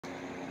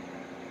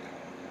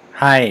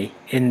Hi,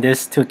 in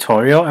this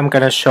tutorial I'm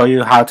gonna show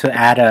you how to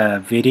add a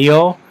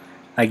video,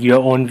 like your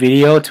own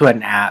video, to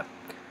an app.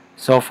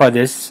 So for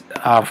this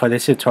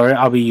tutorial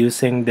I'll be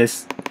using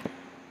this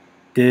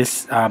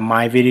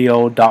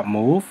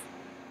myvideo.move.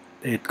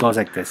 It goes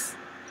like this.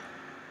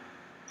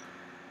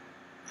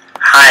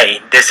 Hi,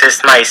 this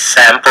is my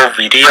sample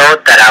video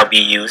that I'll be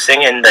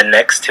using in the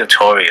next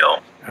tutorial.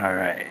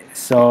 Alright,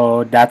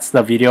 so that's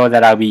the video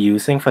that I'll be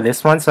using for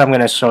this one. So I'm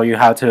gonna show you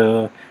how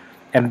to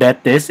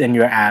embed this in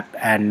your app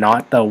and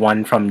not the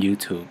one from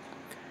YouTube.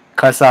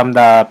 Because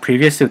the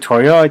previous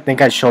tutorial, I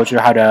think I showed you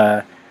how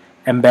to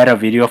embed a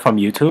video from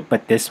YouTube,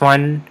 but this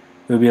one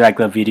will be like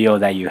the video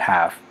that you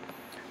have.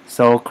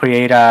 So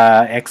create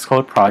a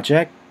Xcode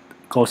project,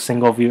 go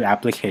single view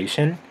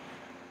application.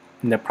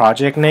 In the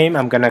project name,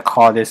 I'm gonna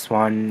call this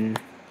one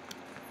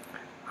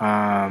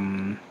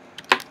my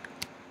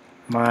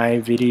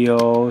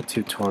video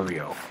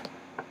tutorial.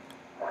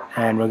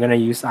 And we're gonna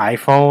use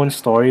iPhone,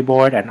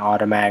 storyboard, and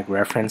automatic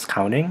reference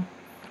counting.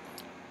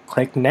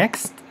 Click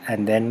next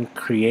and then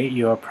create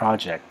your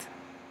project.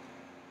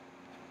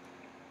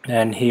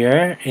 And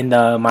here in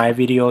the my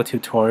video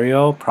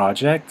tutorial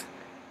project,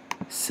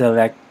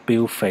 select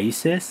build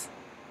faces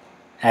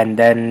and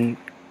then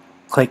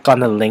click on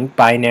the link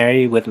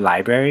binary with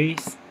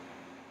libraries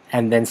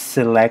and then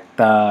select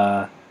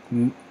the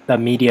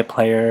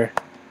MediaPlayer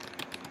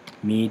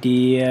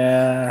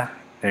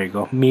there you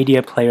go,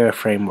 MediaPlayer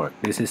framework.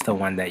 This is the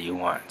one that you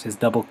want. Just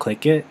double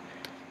click it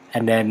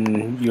and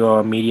then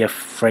your media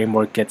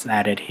framework gets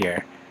added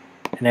here.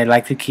 And I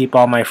like to keep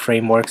all my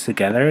frameworks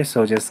together,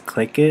 so just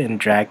click it and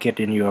drag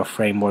it in your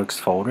frameworks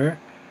folder.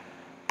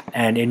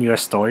 And in your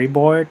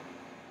storyboard,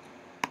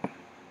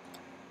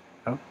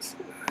 oops,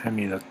 let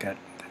me look at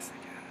this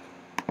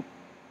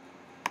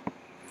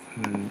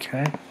again.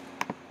 Okay.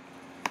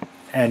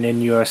 And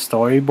in your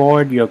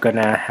storyboard, you're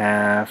gonna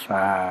have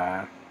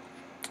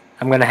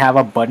I'm gonna have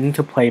a button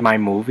to play my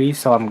movie,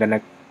 so I'm gonna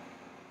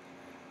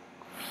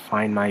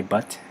find my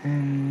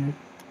button.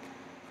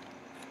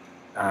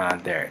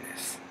 There it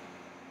is.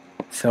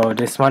 So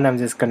this one I'm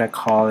just gonna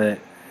call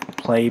it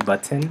play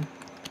button,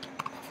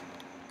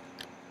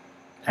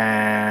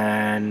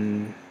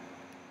 and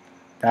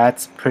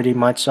that's pretty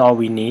much all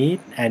we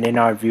need. And in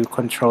our view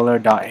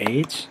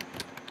controller.h,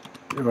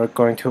 we're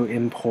going to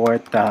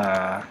import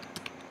the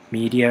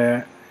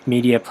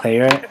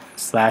MediaPlayer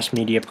slash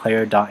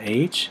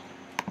MediaPlayer.h,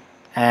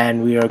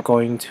 and we are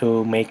going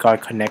to make our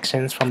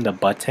connections from the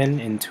button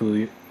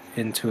into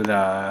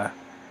the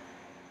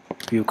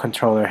view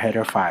controller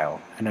header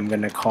file, and I'm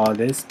gonna call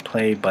this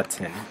play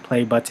button.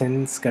 Play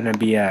button's gonna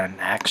be an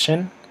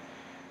action.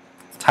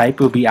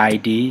 Type will be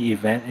ID,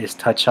 event is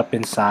touch up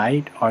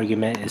inside,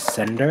 argument is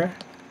sender.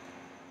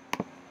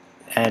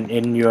 And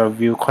in your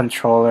view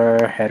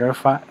controller header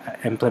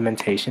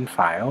implementation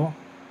file,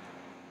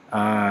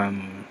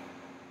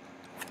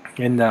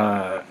 in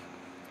the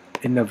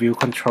view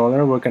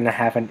controller, we're gonna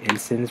have an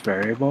instance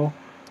variable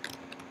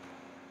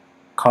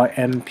called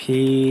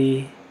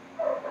MP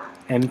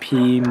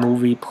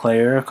movie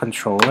player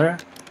controller,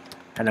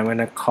 and I'm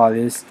gonna call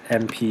this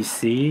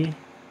MPC.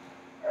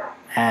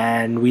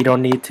 And we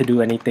don't need to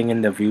do anything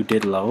in the view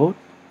did load.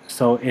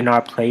 So in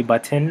our play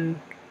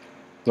button,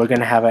 we're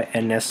gonna have an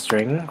NS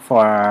string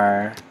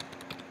for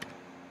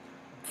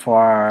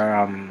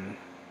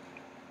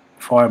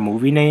our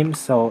movie name.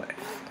 So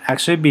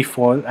actually,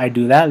 before I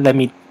do that, let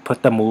me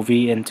put the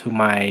movie into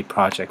my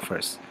project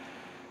first.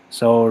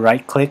 So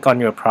right click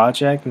on your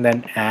project and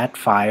then add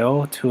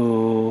file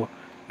to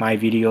my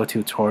video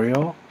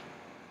tutorial,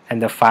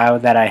 and the file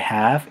that I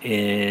have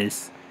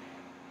is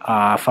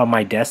from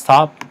my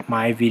desktop,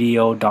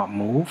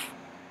 myvideo.move.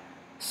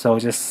 So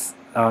just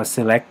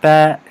select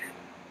that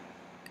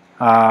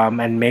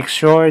and make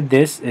sure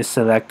this is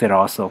selected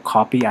also.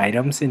 Copy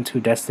items into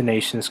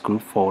destinations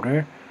group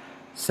folder.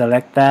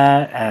 Select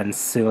that and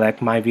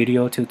select my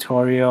video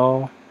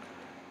tutorial.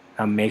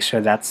 Make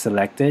sure that's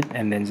selected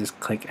and then just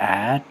click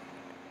add.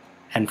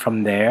 And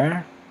from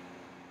there,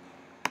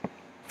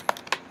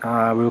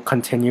 we'll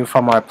continue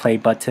from our play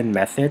button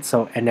method.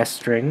 So ns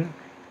string,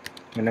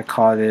 I'm gonna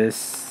call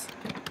this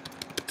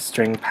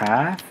string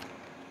path,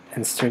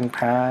 and string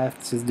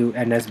path, just do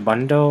ns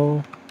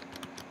bundle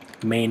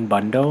main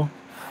bundle,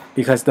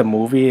 because the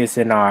movie is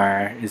in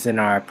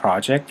our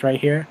project right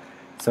here.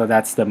 So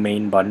that's the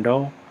main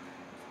bundle.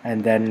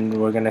 And then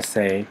we're gonna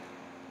say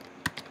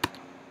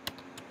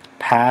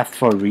path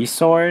for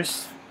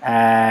resource,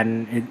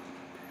 and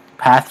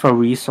path for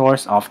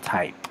resource of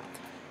type.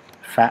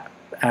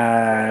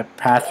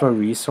 Path for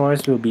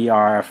resource will be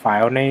our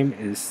file name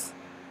is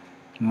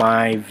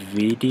my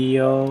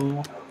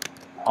video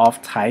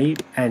of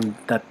type, and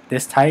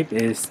this type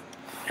is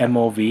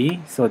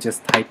MOV, so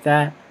just type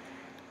that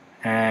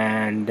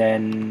and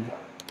then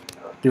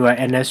do a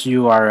NS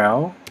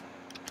URL,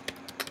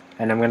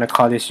 and I'm gonna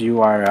call this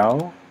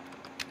URL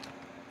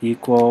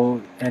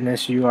equal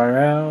NS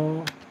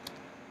URL,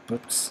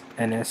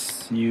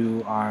 NS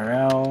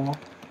URL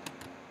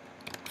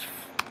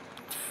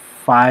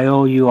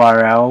file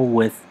URL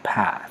with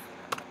path.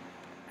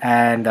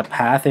 and the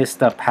path is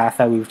the path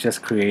that we've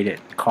just created,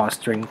 call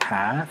string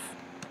path,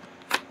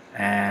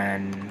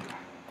 and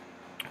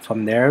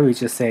from there we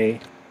just say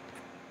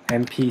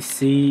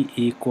MPC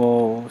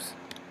equals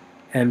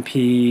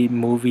MP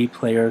movie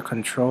player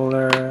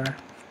controller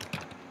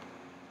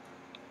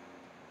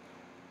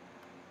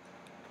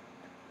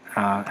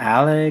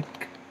Alec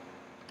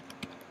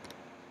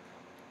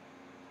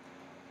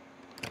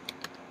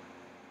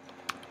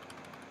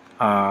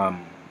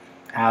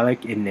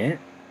Alec init.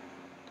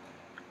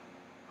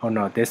 Oh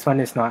no, this one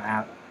is not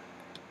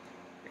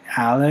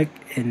Alec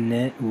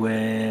init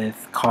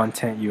with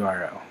content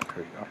URL. There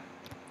we go.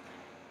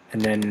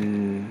 And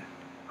then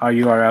our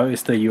URL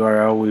is the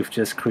URL we've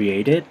just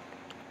created.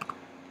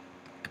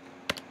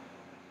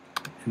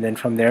 And then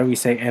from there we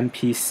say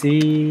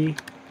MPC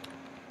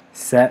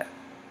set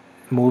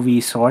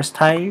movie source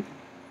type.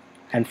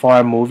 And for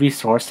our movie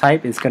source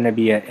type, it's going to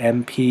be a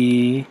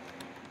MP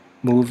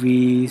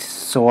movie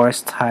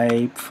source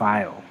type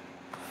file.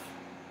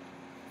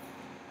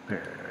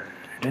 There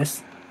it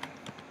is.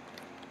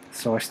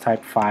 Source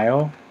type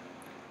file.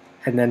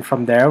 And then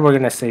from there we're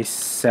going to say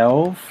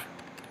self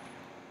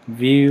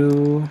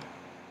view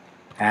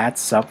add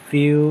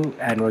subview,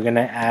 and we're going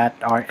to add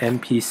our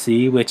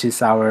MPC, which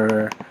is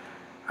our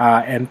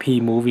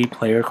MP movie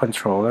player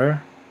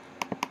controller.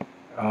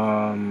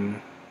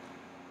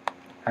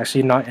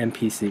 Actually not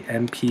MPC,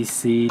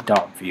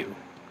 MPC.view.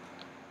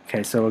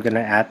 Okay, so we're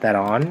gonna add that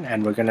on,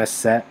 and we're gonna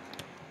set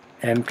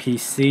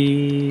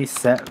MPC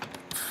set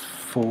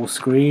full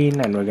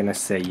screen, and we're gonna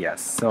say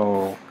yes.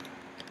 So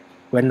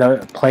when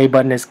the play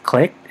button is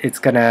clicked, it's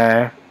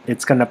gonna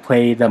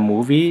play the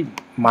movie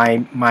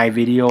my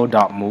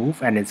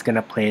video.move, and it's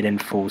gonna play it in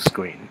full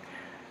screen.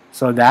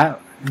 So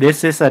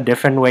this is a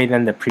different way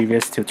than the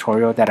previous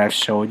tutorial that I've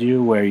showed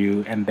you, where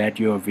you embed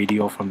your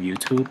video from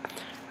YouTube.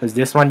 Because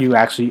this one you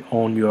actually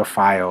own your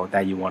file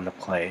that you want to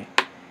play.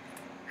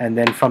 And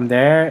then from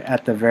there,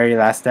 at the very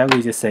last step,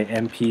 we just say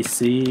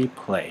MPC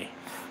play.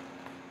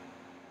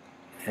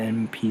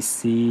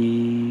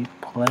 MPC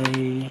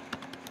play.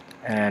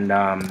 And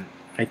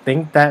I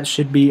think that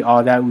should be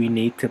all that we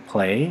need to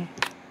play.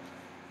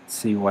 Let's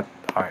see what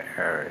our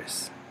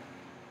errors.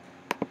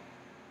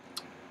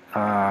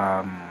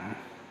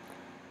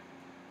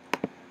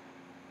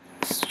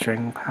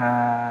 String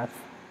path.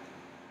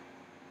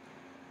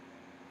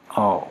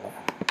 Oh,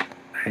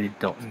 I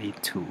don't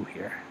need 2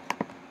 here.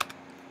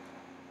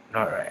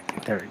 Alright,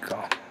 there we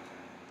go.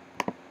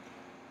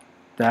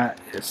 That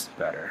is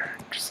better.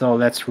 So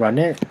let's run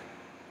it.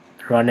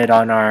 Run it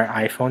on our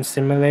iPhone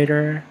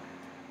simulator.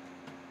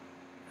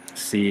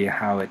 See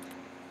if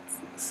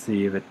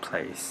it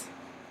plays.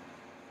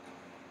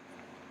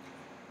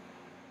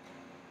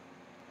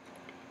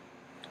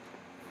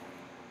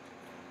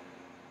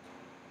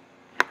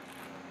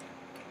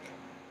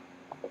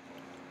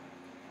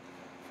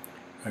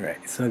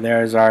 Alright, so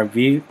there's our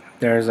view.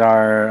 There's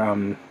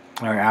our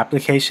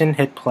application.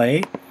 Hit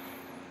play.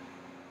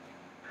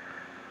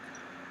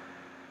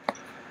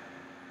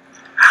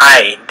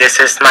 Hi, this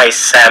is my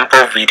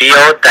sample video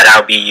that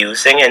I'll be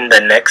using in the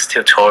next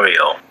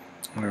tutorial.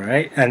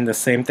 Alright, and the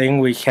same thing,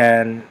 we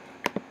can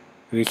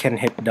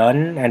hit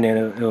done, and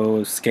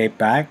it'll escape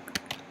back.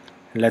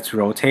 Let's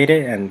rotate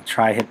it and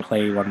try hit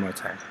play one more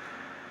time.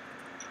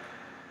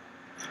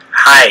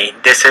 Hi,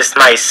 this is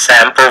my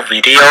sample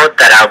video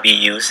that I'll be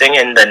using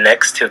in the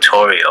next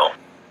tutorial.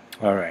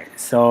 Alright,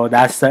 so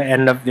that's the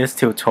end of this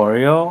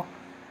tutorial.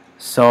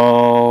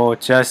 So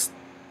just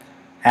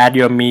add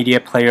your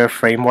MediaPlayer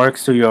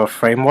frameworks to your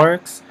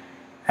frameworks,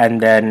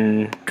 and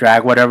then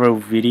drag whatever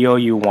video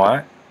you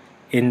want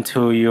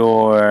into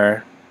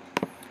your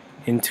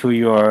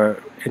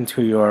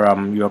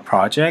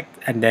project,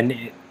 and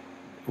then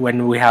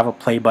when we have a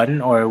play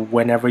button, or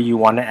whenever you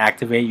want to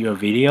activate your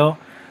video,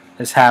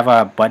 just have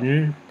a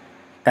button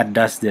that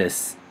does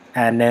this.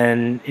 And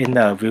then in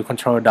the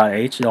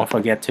viewcontroller.h, don't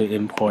forget to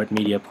import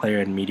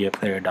MediaPlayer and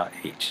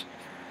MediaPlayer.h.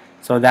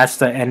 So that's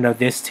the end of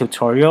this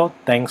tutorial.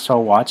 Thanks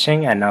for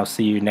watching, and I'll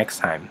see you next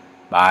time.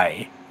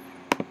 Bye.